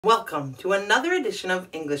Welcome to another edition of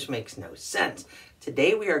English Makes No Sense.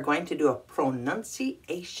 Today we are going to do a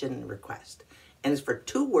pronunciation request, and it's for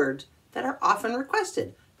two words that are often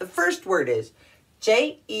requested. The first word is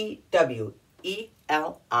Jewelry.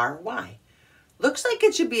 Looks like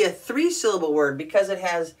it should be a three-syllable word because it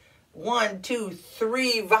has 1, 2,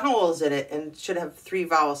 3 vowels in it and should have 3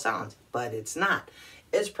 vowel sounds, but it's not.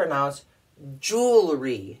 It's pronounced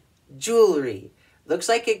jewelry. Jewelry. Looks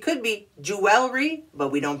like it could be jewelry,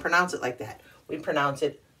 but we don't pronounce it like that. We pronounce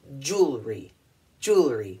it jewelry.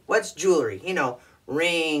 Jewelry. What's jewelry? You know,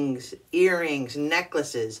 rings, earrings,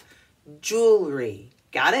 necklaces. Jewelry.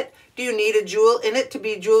 Got it? Do you need a jewel in it to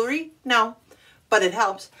be jewelry? No, but it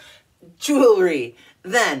helps. Jewelry.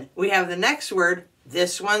 Then we have the next word.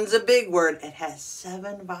 This one's a big word. It has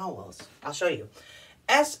 7 vowels. I'll show you.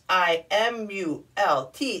 Simultaneously.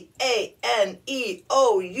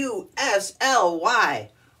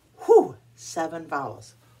 Whew, 7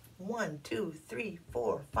 vowels. 1, 2, 3,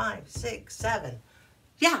 4, 5, 6, 7.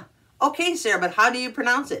 Yeah, okay, Sarah, but how do you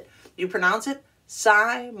pronounce it? You pronounce it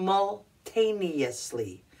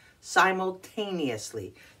simultaneously.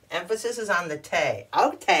 Simultaneously. Emphasis is on the te.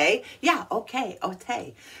 Okay. Yeah, okay,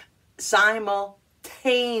 okay.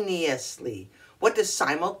 Simultaneously. What does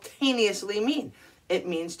simultaneously mean? It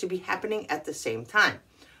means to be happening at the same time.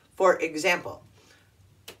 For example,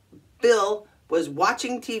 Bill was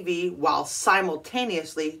watching TV while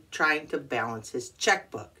simultaneously trying to balance his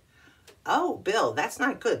checkbook. Oh, Bill, that's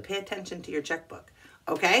not good. Pay attention to your checkbook.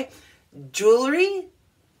 Okay? Jewelry,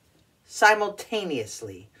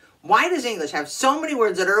 simultaneously. Why does English have so many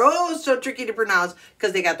words that are so tricky to pronounce?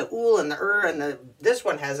 Because they got the ool and the and this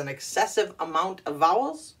one has an excessive amount of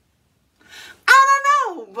vowels? I don't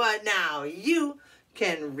know, but now you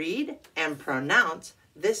can read and pronounce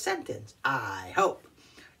this sentence, I hope.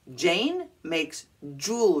 Jane makes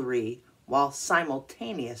jewelry while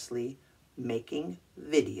simultaneously making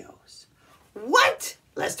videos. What?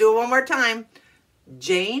 Let's do it one more time.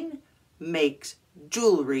 Jane makes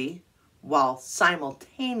jewelry while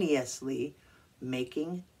simultaneously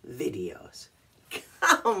making videos.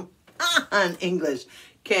 Come on, English.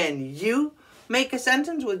 Can you make a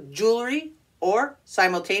sentence with jewelry or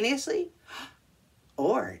simultaneously?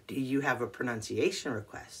 Or do you have a pronunciation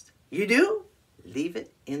request? You do? Leave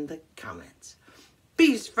it in the comments.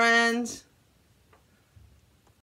 Peace, friends.